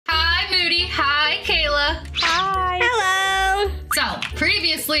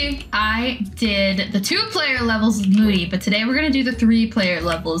previously I did the 2-player levels with Moody, but today we're gonna do the 3-player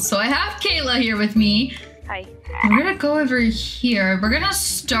levels. So I have Kayla here with me. Hi. We're gonna go over here. We're gonna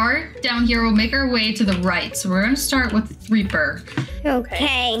start down here. We'll make our way to the right. So we're gonna start with Reaper.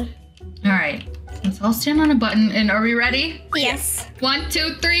 Okay. All right. Let's all stand on a button. And are we ready? Yes. 1,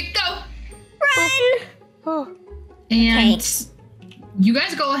 2, 3, go! Run! Oh. And you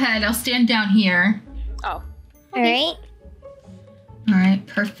guys go ahead. I'll stand down here. Oh. All right. All right.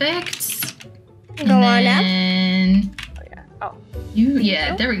 Perfect. Go on up. Oh yeah. Oh.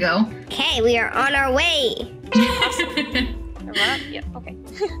 Yeah. There we go. Okay, we are on our way. Yeah. Okay.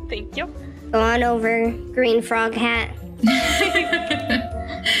 Thank you. Go on over, green frog hat.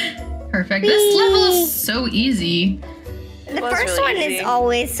 Perfect. This level is so easy. The first one is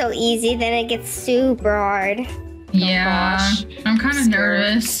always so easy, then it gets super hard. Yeah. Gosh. I'm kind of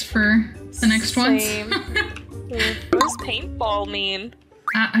nervous for the next ones. What does paintball mean?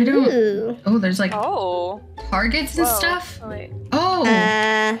 I don't. Ooh. Oh, there's like targets and stuff. Oh wait. Oh.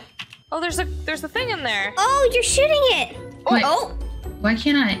 Oh, there's a thing in there. Oh, you're shooting it. Wait. Oh. Why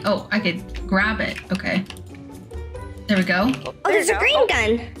can't I? Oh, I could grab it. Okay. There we go. Oh, there's a green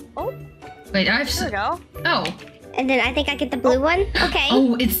gun. Oh. Wait, There we go. Oh. And then I think I get the blue one. Okay.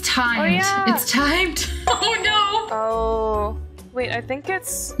 Oh, it's timed. Oh, yeah. It's timed. Oh no. Oh. Wait, I think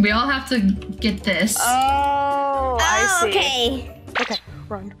it's. We all have to get this. Oh, I see. Okay. Okay,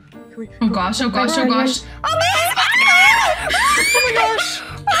 run. Oh gosh. Oh gosh. Oh gosh. Oh my gosh.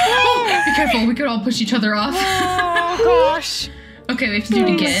 Oh, be careful. We could all push each other off. Oh gosh. Okay, we have to do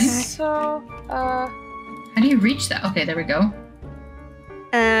it again. So, how do you reach that? Okay, there we go.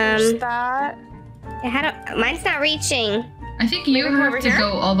 there's that. How do, mine's not reaching. I think you have to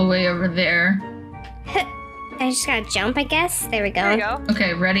go all the way over there. I just gotta jump, I guess. There we go. There we go.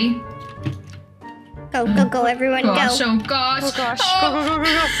 Okay, ready? Go, go, go, everyone, Gosh, go. oh gosh. Oh gosh. Oh. Go, go, go,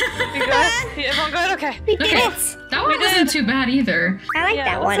 go, go. You good? Yeah, everyone good? Okay. We did Okay. it. That one wasn't too bad either. I like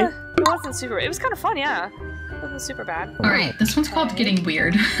that one. It wasn't super. It was kind of fun, yeah. It wasn't super bad. All right, this one's called Getting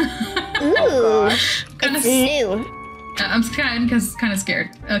Weird. Ooh. Oh gosh. It's new. I'm kind of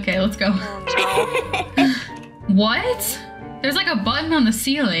scared. Okay, let's go. Oh no. What? There's like a button on the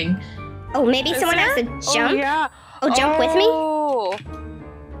ceiling. Oh, maybe someone has to jump. Oh yeah. Oh, jump with me?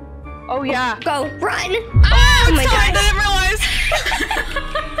 Oh yeah. Go, run. Ah! Oh my Sorry, gosh. I didn't realize.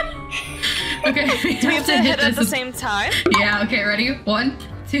 Okay, we Do we have have to hit this at the same time? Yeah, okay, ready? 1,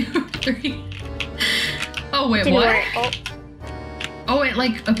 2, 3. Oh, wait, Didn't what? work. Oh, wait,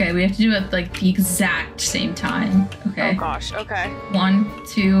 like, okay, we have to do it like the exact same time. Okay. Oh gosh. Okay. 1,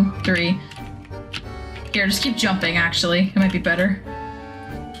 2, 3. Here, just keep jumping, actually. It might be better.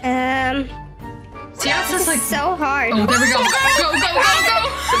 See how it's This just like... is so hard. Oh, there we go. Go, go, go, go!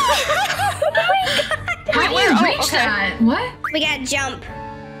 How do you reach that? What? We gotta jump.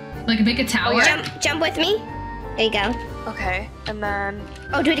 Like make a tower? Jump with me. There you go. Okay. And then.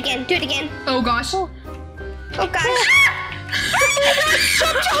 Oh, do it again. Do it again. Oh gosh. Oh gosh.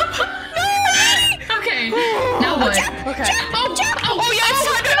 Jump! Okay. Now what? Okay. Oh, Oh yeah, it's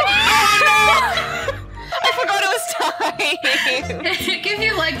time. Oh no! I forgot it was time. It gives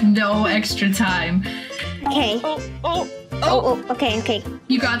you like no extra time. Okay. Oh. Okay.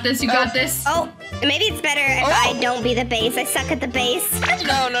 You got this. You got this. Oh, maybe it's better if I don't be the base. I suck at the base.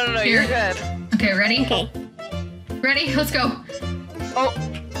 No. You're good. Okay, ready? Okay. Ready? Let's go. Oh.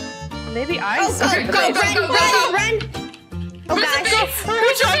 Maybe I. Oh, go, Okay, go, go, run. Oh Who's gosh. the base?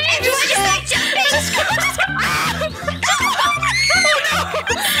 Who's the base? Everyone just like jumping.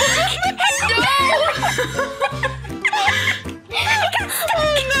 Oh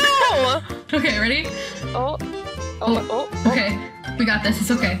no! Okay, ready? Oh. Okay, we got this.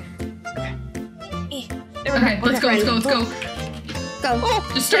 It's okay. Okay, let's go. Go.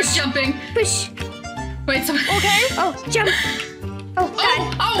 Just start jumping. Push. Wait, so... Okay. Oh, jump. Oh,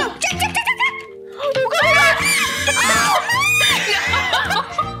 God. Oh. Go. Jump. Oh god!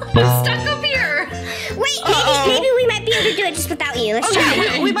 I'm stuck up here. Wait, maybe we might be able to do it just without you. Let's try.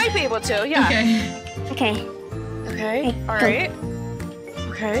 Okay. We might be able to, yeah. Okay. Okay. Alright.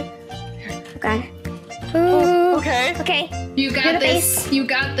 Okay. Oh, God. Ooh. Okay. Okay. You got You're the this. base. You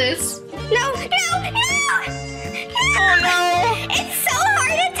got this. No. Oh no! It's so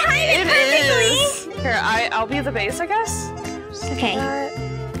hard to time it perfectly. Here, I'll be the base, I guess. Okay.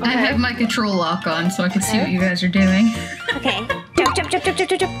 I have my control lock on so I can see what you guys are doing. Okay. Jump.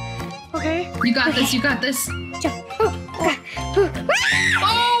 Okay. You got this. You got this. Jump. Oh, God.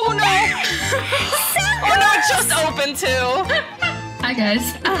 Oh no! Oh no, it just opened too. Hi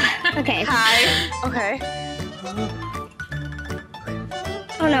guys. Okay. Hi. Okay.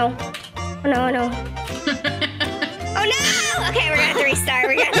 Oh no. Oh Oh no! Okay, we're gonna have to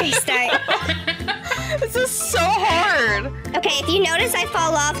restart. This is so hard. Okay, if you notice I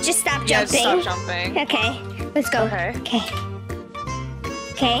fall off, just stop Yeah, jumping. stop jumping. Okay, let's go. Okay.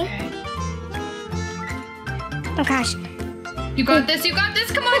 Okay. Oh gosh. You got this. You got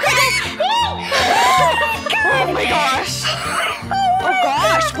this. Come on. Oh my gosh. Oh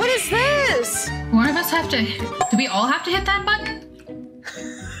gosh, what is this? One of us have to. Do we all have to hit that button?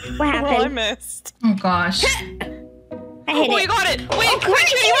 What happened? Well, I missed. Oh gosh. I hit Oh, it. you got it. Wait, Oh,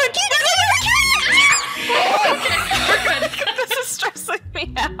 wait, We're good. this is stressing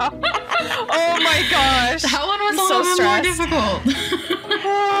me out. Oh my gosh. That one was I'm a little bit more difficult.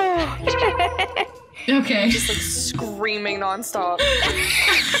 Okay. Just like screaming nonstop.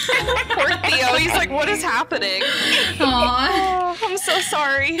 Poor Theo, he's like, what is happening? Aww. Oh, I'm so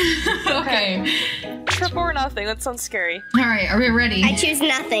sorry. Okay. Triple or nothing, that sounds scary. All right, are we ready? I choose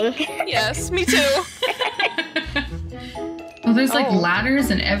nothing. Yes, me too. Oh, there's like ladders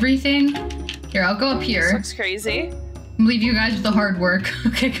and everything. Here, I'll go up This here. looks crazy. Leave you guys with the hard work.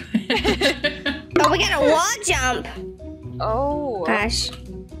 Okay, go ahead. Oh, we got a wall jump. Oh. Gosh.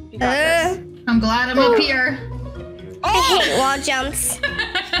 You got this. I'm glad I'm up here. I hate wall jumps.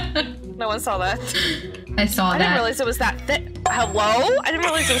 No one saw that. I saw I that. didn't realize it was that thick. Hello? I didn't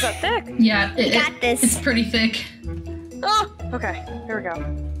realize it was that thick. Yeah, Got this. It's pretty thick. Oh, okay. Here we go.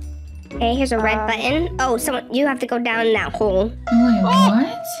 Okay, here's a red button. Oh, you have to go down that hole. Wait,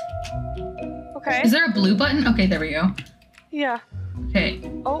 what? Okay. Is there a blue button? Okay, there we go. Yeah. Okay.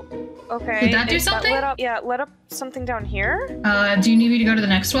 Oh, okay. Did that do something? Lit up, yeah, lit up something down here. Do you need me to go to the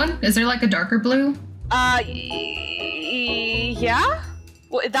next one? Is there like a darker blue? Yeah?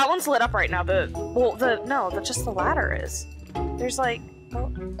 Well, that one's lit up right now. Just the ladder is. There's like,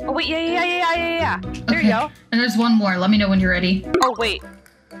 oh wait, yeah. There Okay. you go. And there's one more. Let me know when you're ready. Oh wait.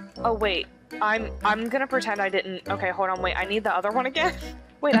 I'm gonna pretend I didn't. Okay, hold on. Wait, I need the other one again.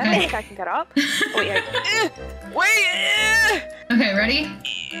 Wait, I don't think I can get up. Oh, wait, Okay, ready?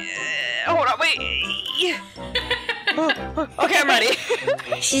 Hold on, wait. Okay, I'm ready.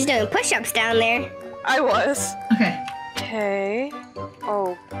 She's doing push-ups down there. I was. Okay. Okay.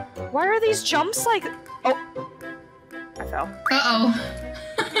 Oh, why are these jumps like? Oh, I fell. Uh-oh.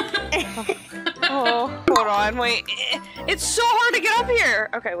 Oh, hold on, wait. It's so hard to get up here.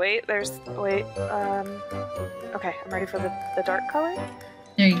 Okay, wait. Okay, I'm ready for the dark color.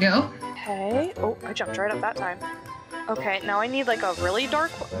 There you go. Okay. Oh, I jumped right up that time. Okay, now I need like a really dark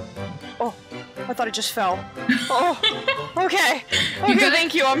one. Oh, I thought it just fell. Oh, okay. Okay, good?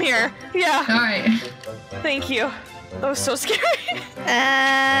 thank you. I'm here. Yeah, All right. thank you. That was so scary.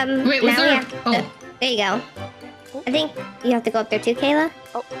 Wait, was now there? there you go. I think you have to go up there too, Kayla.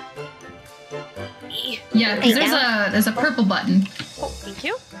 Oh. Yeah, because There you there's a purple button. Oh, thank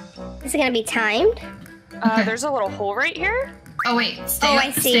you. Is it gonna be timed? Okay. There's a little hole right here. Oh wait, stay, Oh, I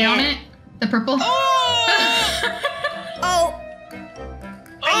see stay on it. it. The purple. Oh!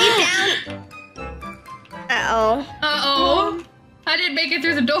 Are you down? Uh-oh. Uh-oh. I didn't make it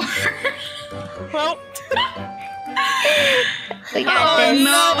through the door. Well, We got this.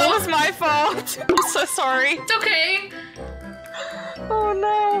 no. that was my fault. I'm so sorry. It's okay. Oh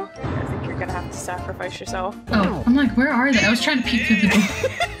no. I think you're gonna have to sacrifice yourself. Oh, I'm like, where are they? I was trying to peek through the door.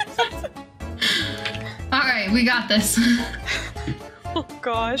 All right, we got this. Oh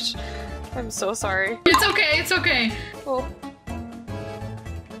gosh. I'm so sorry. It's okay. It's okay. Oh.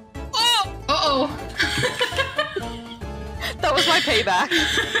 Oh! Uh-oh. That was my payback.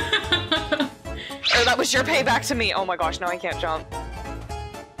 Or that was your payback to me. Oh my gosh, now I can't jump.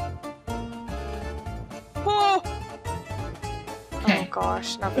 Oh! Okay. Oh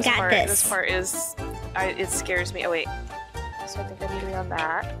gosh, now We got this. This part is, it scares me. Oh wait. So I think I need to be on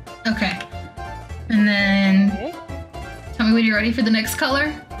that. Okay. And then Okay. tell me when you're ready for the next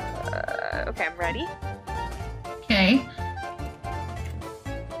color. Okay, I'm ready. Okay.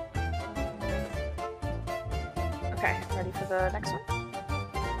 Okay, I'm ready for the next one.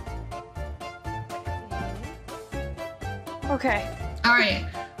 Okay. All right.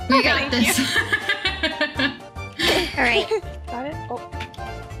 We got Thank this. All right. Got it? Oh.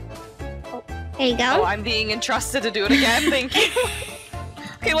 There you Oh, go. I'm being entrusted to do it again. Thank you.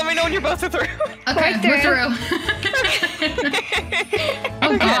 Okay, let me know when you're both through. Okay, we're through.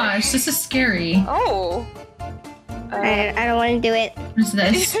 Oh gosh, this is scary. Oh. I don't want to do it. What's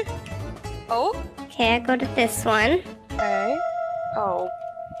this? Oh. Okay, I go to this one. Okay. Oh,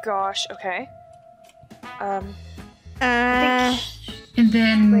 gosh. Okay. And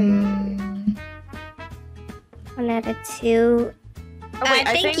then 1 out of 2. Oh, wait,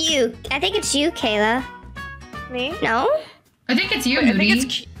 I think it's you, Kayla. Me? No? I think it's you, Wait, I think Moody.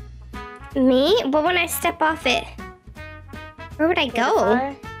 it's Me? But when I step off it. Where would I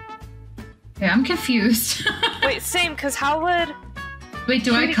go? Yeah, I'm confused. Wait, same, because how would... Wait,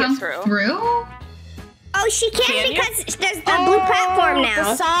 do I come through? Oh, she can because there's the blue platform now.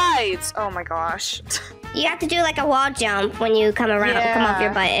 The sides. Oh my gosh. You have to do like a wall jump when you come around, come off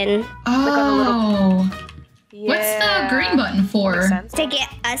your button. Oh. Like yeah. What's the green button for? To get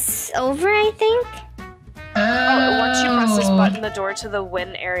us over, I think. Oh, once you press this button, the door to the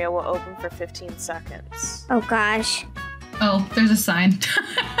win area will open for 15 seconds. Oh gosh. Oh, there's a sign.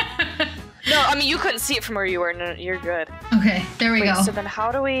 No, I mean, you couldn't see it from where you were. No, you're good. Okay, there we go. So then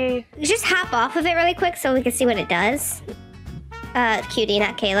how do we... Just hop off of it really quick so we can see what it does. Cutie,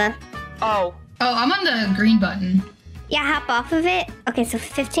 not Kayla. Oh. Oh, I'm on the green button. Yeah, hop off of it. Okay, so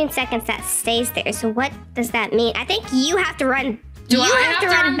 15 seconds, that stays there. So what does that mean? I think you have to run... Do I have to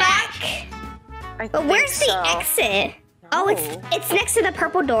run back? But where's the exit? No. Oh, it's next to the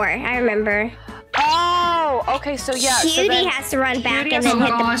purple door. I remember. Oh, okay, so yeah. Cutie has to run back and then hit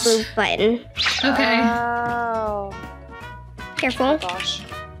the blue button. Okay. Oh. Careful. Oh, gosh.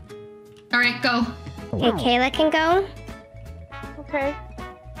 All right, go. Okay, Kayla can go. Okay.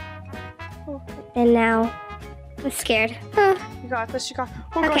 And now, I'm scared. Oh. You got this, you got...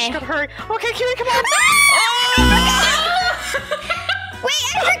 Oh gosh, you gotta hurry. Okay, Cutie, come on. Oh, wait,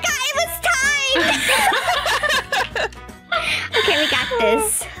 I forgot it was timed! Okay, we got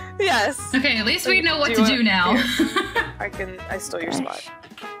this. Yes. Okay, at least we know what to do now. I stole your spot.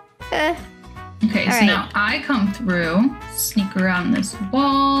 Okay, so now I come through, sneak around this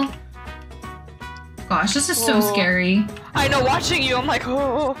wall. Gosh, this is so scary. I know, watching you, I'm like,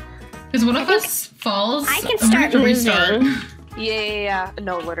 oh. Because what if us falls? I can start moving. Restart. Yeah.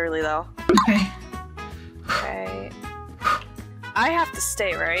 No, literally though. Okay. Okay. I have to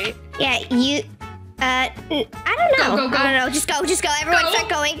stay, right? Yeah, you... I don't know. Go. I don't know. Just go. Everyone start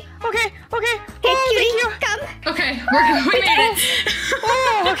going. Okay. Okay, Cutie, come. Okay, we made it.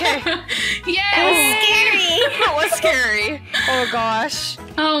 Oh, okay. Yay! That was scary. Oh gosh.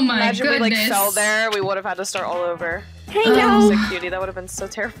 Oh my Imagine goodness. we fell there. We would have had to start all over. I know. So Cutie, that would have been so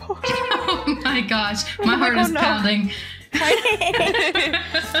terrible. Oh my gosh, my heart is pounding.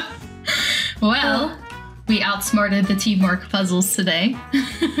 Well. We outsmarted the teamwork puzzles today.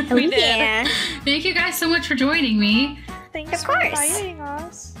 We did. Yeah. Thank you guys so much for joining me. Thanks for inviting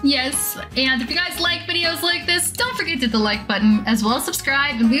us. Yes, and if you guys like videos like this, don't forget to hit the like button as well as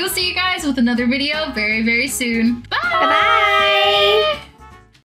subscribe, and we will see you guys with another video very, very soon. Bye! Bye-bye!